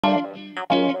Hello,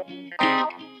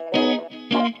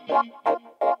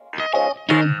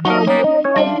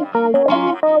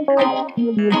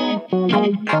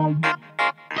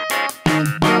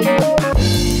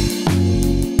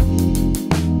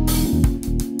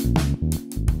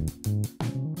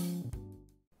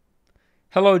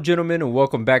 gentlemen, and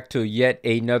welcome back to yet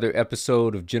another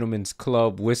episode of Gentlemen's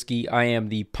Club Whiskey. I am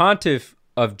the Pontiff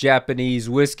of Japanese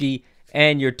whiskey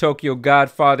and your Tokyo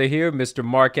Godfather here, Mr.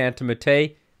 Mark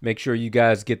Antimate. Make sure you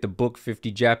guys get the book 50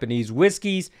 Japanese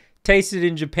Whiskeys Tasted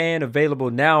in Japan,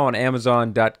 available now on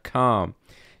Amazon.com.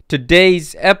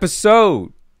 Today's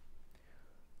episode,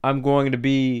 I'm going to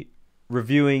be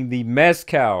reviewing the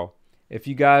Mezcal. If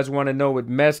you guys want to know what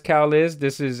Mezcal is,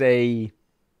 this is a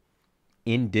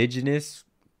indigenous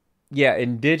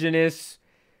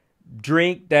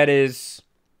drink that is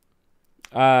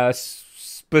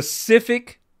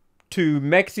specific to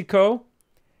Mexico.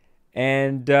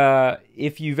 And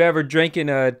if you've ever drinking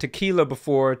a tequila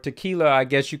before, tequila, I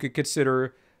guess you could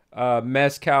consider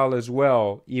mezcal as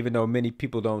well, even though many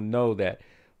people don't know that.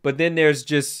 But then there's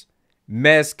just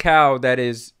mezcal that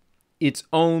is its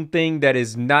own thing that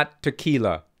is not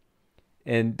tequila.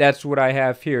 And that's what I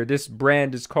have here. This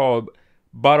brand is called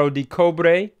Barro de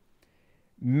Cobre.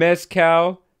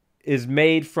 Mezcal is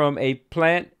made from a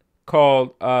plant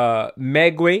called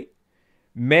maguey.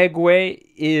 Maguey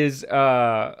is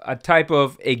a type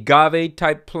of agave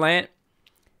type plant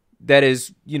that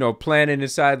is, planted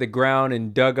inside the ground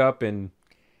and dug up. And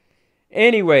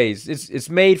anyways, it's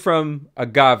made from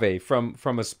agave,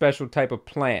 from a special type of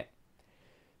plant.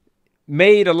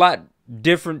 Made a lot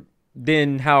different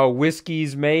than how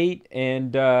whiskey's made.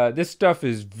 And this stuff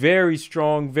is very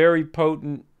strong, very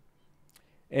potent.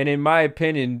 And in my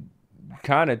opinion,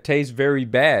 kind of tastes very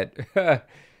bad.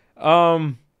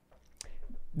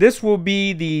 This will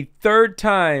be the third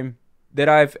time that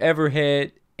I've ever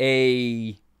had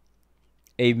a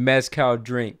mezcal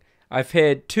drink. I've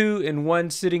had 2 in one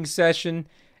sitting session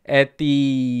at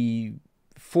the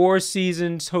Four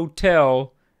Seasons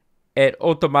Hotel at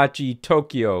Otemachi,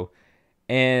 Tokyo.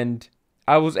 And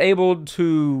I was able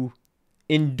to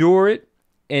endure it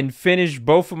and finish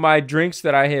both of my drinks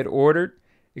that I had ordered,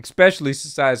 especially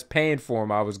since I was paying for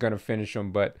them. I was going to finish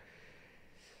them, but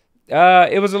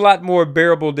it was a lot more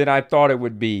bearable than I thought it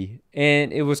would be.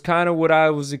 And it was kind of what I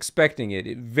was expecting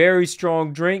it. Very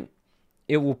strong drink.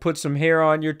 It will put some hair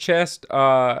on your chest.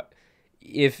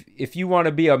 If you want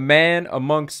to be a man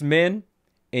amongst men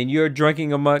and you're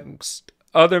drinking amongst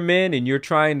other men and you're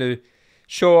trying to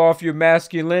show off your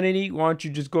masculinity, why don't you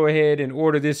just go ahead and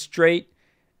order this straight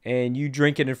and you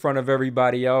drink it in front of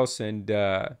everybody else and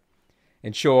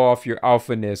show off your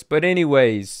alphaness. But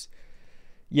anyways,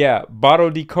 yeah,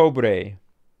 Barro de Cobre.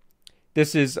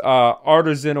 This is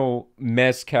artisanal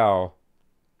mezcal.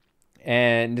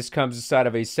 And this comes inside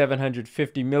of a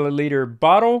 750 milliliter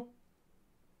bottle.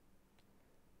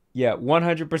 Yeah,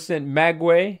 100%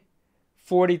 maguey.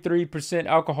 43%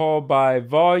 alcohol by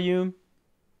volume.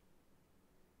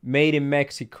 Made in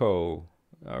Mexico.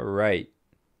 All right.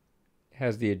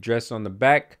 Has the address on the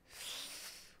back.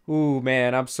 Ooh,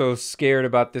 man, I'm so scared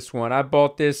about this one. I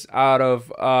bought this out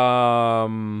of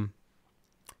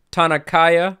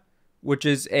Tanakaya, which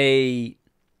is a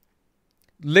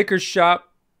liquor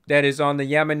shop that is on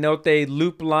the Yamanote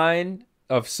Loop line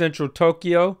of central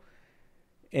Tokyo.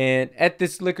 And at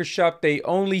this liquor shop, they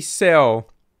only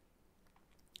sell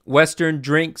Western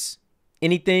drinks,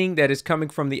 anything that is coming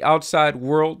from the outside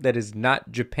world that is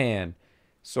not Japan.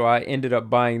 So I ended up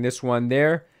buying this one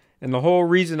there. And the whole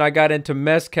reason I got into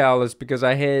mezcal is because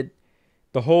I had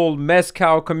the whole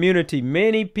mezcal community.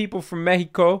 Many people from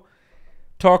Mexico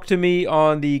talked to me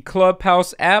on the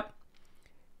Clubhouse app,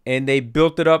 and they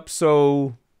built it up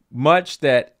so much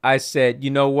that I said, you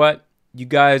know what? You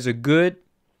guys are good.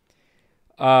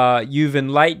 You've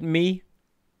enlightened me.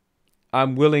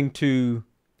 I'm willing to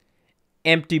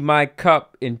empty my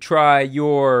cup and try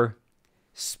your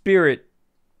spirit,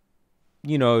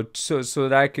 so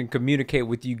that I can communicate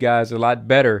with you guys a lot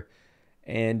better.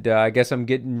 And I guess I'm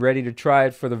getting ready to try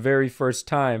it for the very first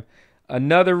time.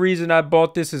 Another reason I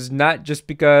bought this is not just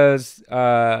because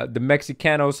the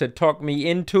Mexicanos had talked me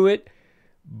into it,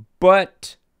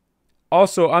 but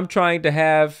also I'm trying to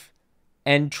have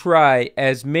and try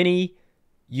as many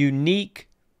unique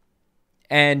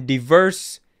and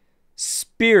diverse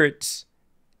spirits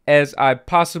as I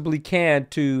possibly can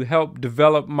to help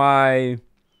develop my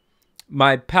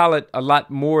palate a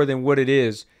lot more than what it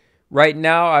is. Right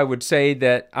now, I would say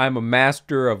that I'm a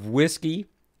master of whiskey,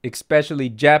 especially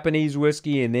Japanese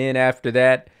whiskey. And then after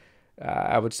that,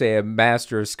 I would say a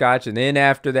master of scotch. And then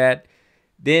after that,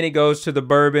 then it goes to the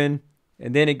bourbon.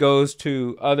 and then it goes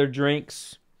to other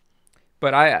drinks.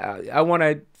 But I want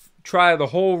to try the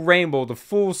whole rainbow, the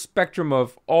full spectrum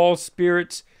of all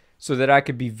spirits, so that I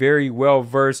could be very well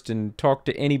versed and talk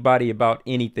to anybody about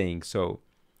anything. So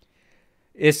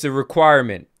it's a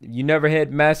requirement. You never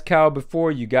had Mezcal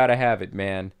before, you gotta have it,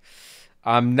 man.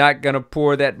 I'm not gonna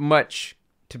pour that much,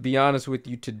 to be honest with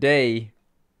you, today.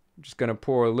 I'm just gonna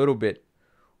pour a little bit.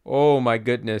 Oh my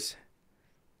goodness.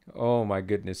 Oh my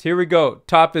goodness. Here we go.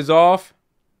 Top is off.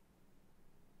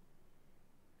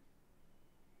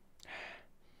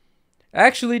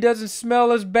 Actually doesn't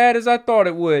smell as bad as I thought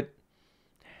it would.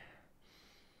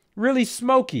 Really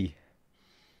smoky.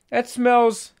 That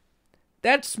smells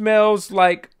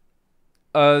like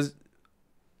a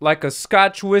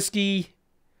Scotch whiskey.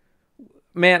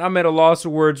 Man, I'm at a loss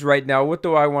of words right now. What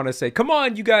do I want to say? Come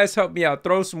on, you guys, help me out.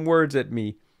 Throw some words at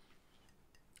me.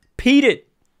 Peated.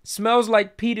 Smells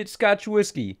like peated Scotch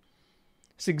whiskey.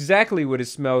 It's exactly what it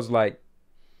smells like.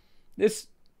 This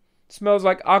smells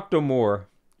like Octomore.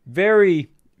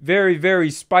 Very, very, very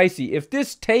spicy. If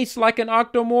this tastes like an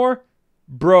Octomore,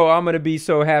 bro, I'm going to be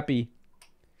so happy.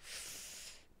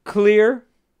 Clear.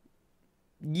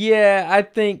 Yeah, I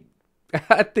think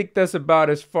that's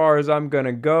about as far as I'm going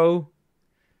to go.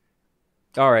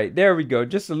 All right, there we go.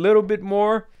 Just a little bit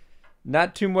more.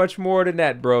 Not too much more than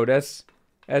that, bro. That's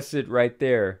it right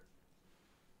there.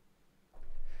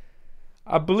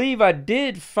 I believe I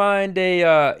did find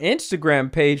a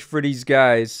Instagram page for these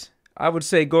guys. I would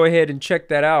say go ahead and check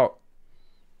that out.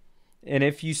 And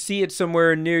if you see it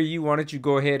somewhere near you, why don't you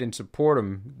go ahead and support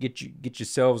them? Get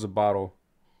yourselves a bottle.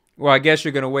 Well, I guess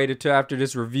you're going to wait until after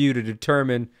this review to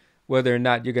determine whether or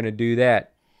not you're going to do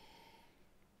that.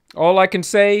 All I can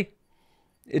say,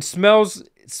 it smells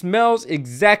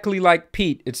exactly like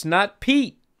peat. It's not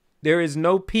peat. There is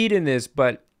no peat in this,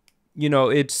 but you know,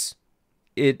 it's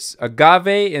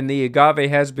agave, and the agave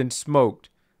has been smoked.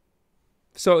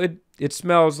 So it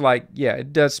smells like, yeah,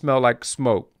 it does smell like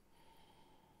smoke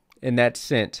in that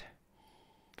scent.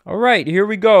 All right, here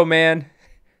we go, man.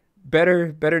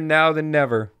 Better now than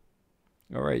never.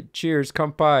 All right, cheers,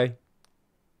 kampai.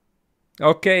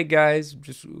 Okay, guys,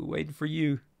 just waiting for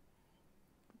you.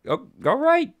 Oh, all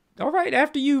right,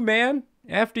 after you, man.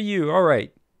 After you. All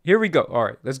right, here we go. All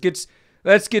right, let's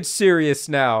get serious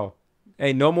now.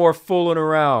 Hey, no more fooling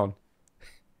around.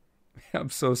 I'm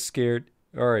so scared.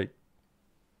 All right.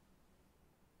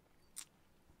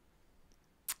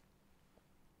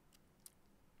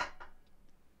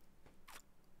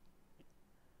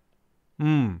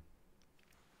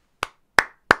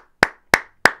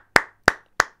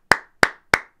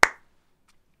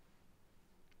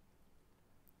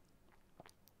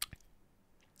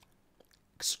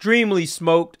 Extremely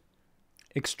smoked,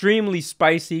 extremely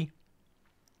spicy.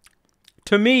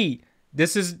 To me,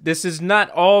 this is not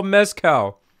all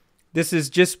mezcal. This is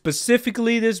just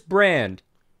specifically this brand.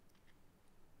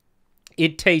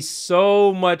 It tastes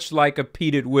so much like a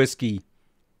peated whiskey.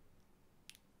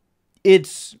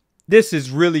 This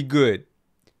is really good.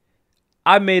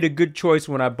 I made a good choice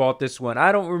when I bought this one.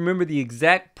 I don't remember the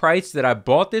exact price that I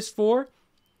bought this for,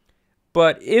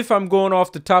 but if I'm going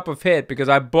off the top of head, because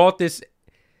I bought this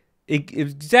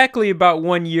exactly about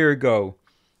 1 year ago,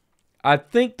 I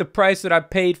think the price that I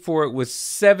paid for it was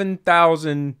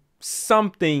 7,000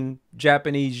 something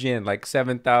Japanese yen, like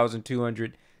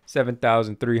 7,200,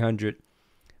 7,300.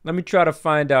 Let me try to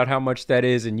find out how much that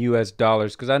is in US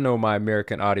dollars, because I know my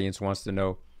American audience wants to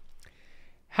know.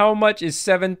 How much is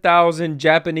 7,000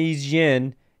 Japanese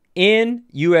yen in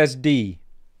USD?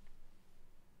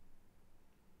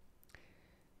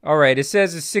 All right, it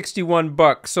says it's 61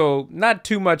 bucks, so not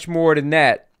too much more than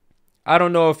that. I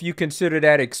don't know if you consider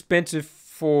that expensive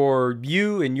for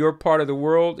you in your part of the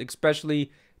world,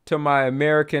 especially to my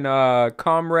American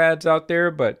comrades out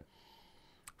there, but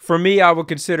for me, I would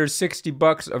consider 60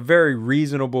 bucks a very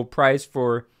reasonable price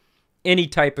for any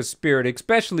type of spirit,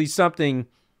 especially something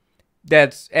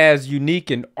that's as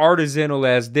unique and artisanal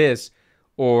as this,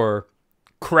 or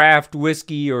craft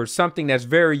whiskey, or something that's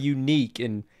very unique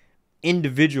and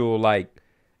individual. Like,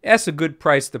 that's a good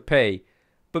price to pay.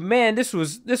 But man, this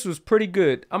was pretty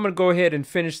good. I'm gonna go ahead and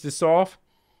finish this off.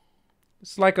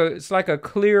 It's like a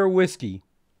clear whiskey.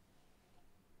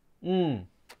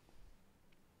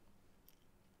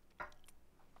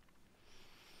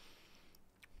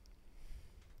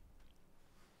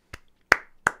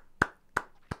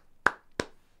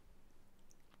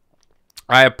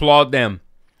 I applaud them.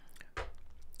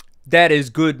 That is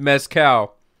good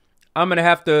mezcal. I'm going to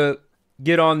have to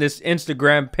get on this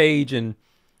Instagram page and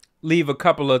leave a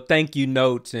couple of thank you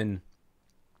notes and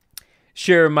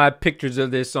share my pictures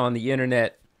of this on the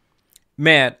internet.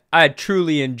 man, I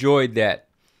truly enjoyed that.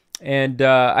 And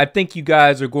I think you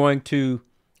guys are going to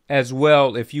as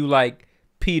well if you like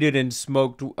peated and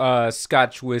smoked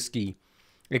Scotch whiskey,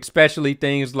 especially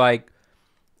things like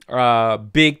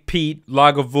Big Pete,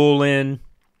 Lagavulin,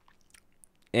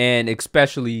 and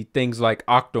especially things like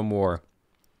Octomore.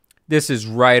 This is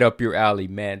right up your alley,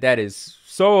 man. That is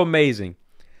so amazing.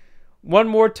 One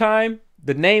more time,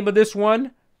 the name of this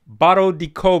one, Barro de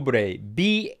Cobre,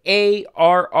 Barrodecobre.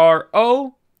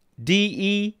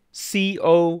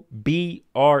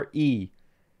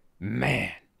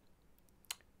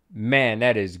 Man,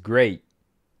 that is great.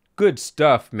 Good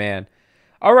stuff, man.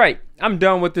 All right, I'm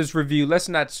done with this review. Let's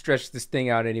not stretch this thing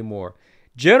out anymore.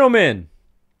 Gentlemen,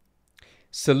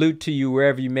 salute to you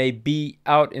wherever you may be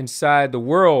out inside the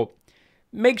world.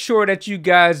 Make sure that you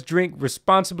guys drink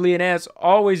responsibly. And as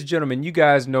always, gentlemen, you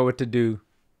guys know what to do.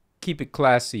 Keep it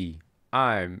classy.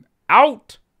 I'm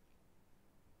out.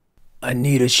 I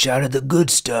need a shot of the good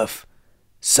stuff.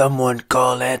 Someone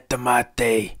call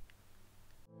Antamate.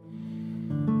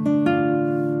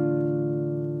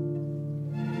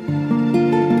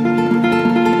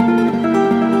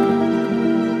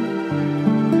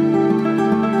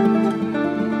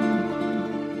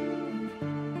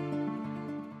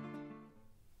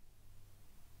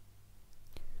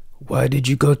 Why did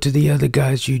you go to the other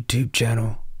guy's YouTube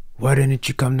channel? Why didn't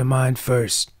you come to mine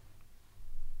first?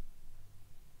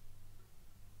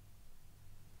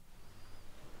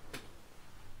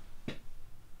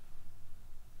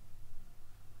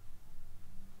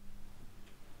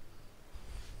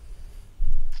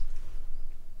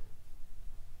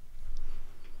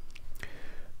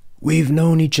 We've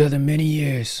known each other many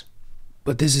years,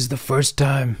 but this is the first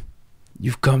time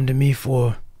you've come to me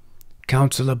for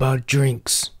counsel about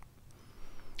drinks.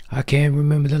 I can't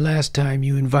remember the last time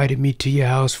you invited me to your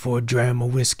house for a dram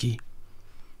of whiskey.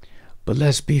 But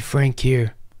let's be frank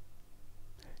here.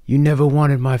 You never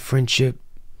wanted my friendship.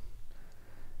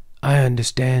 I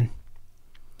understand.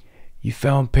 You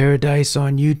found paradise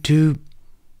on YouTube.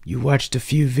 You watched a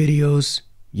few videos.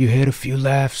 You had a few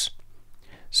laughs.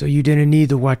 So you didn't need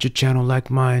to watch a channel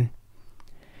like mine.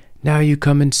 Now you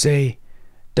come and say,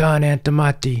 Don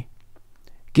Antamati,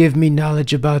 give me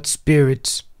knowledge about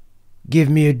spirits. Give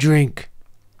me a drink.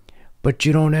 But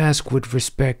you don't ask with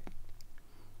respect.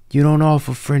 You don't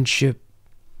offer friendship.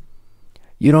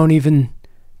 You don't even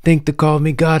think to call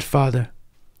me Godfather.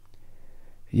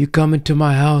 You come into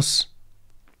my house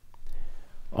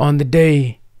on the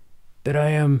day that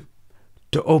I am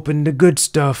to open the good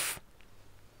stuff,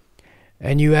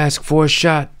 and you ask for a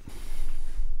shot.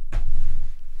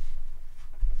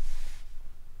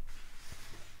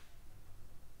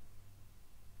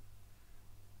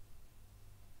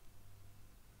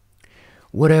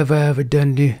 What have I ever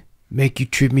done to make you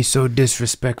treat me so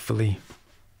disrespectfully?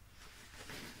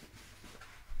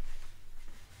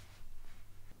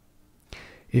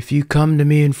 If you come to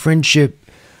me in friendship,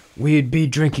 we'd be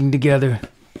drinking together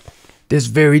this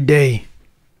very day.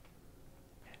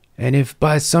 And if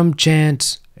by some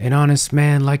chance an honest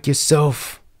man like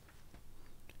yourself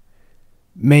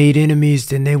made enemies,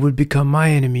 then they would become my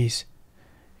enemies,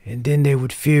 and then they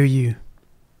would fear you.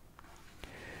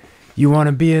 You want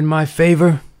to be in my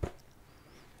favor?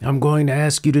 I'm going to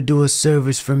ask you to do a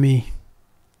service for me.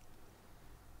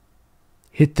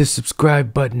 Hit the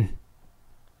subscribe button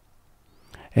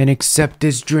and accept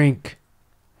this drink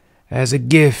as a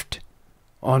gift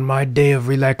on my day of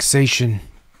relaxation.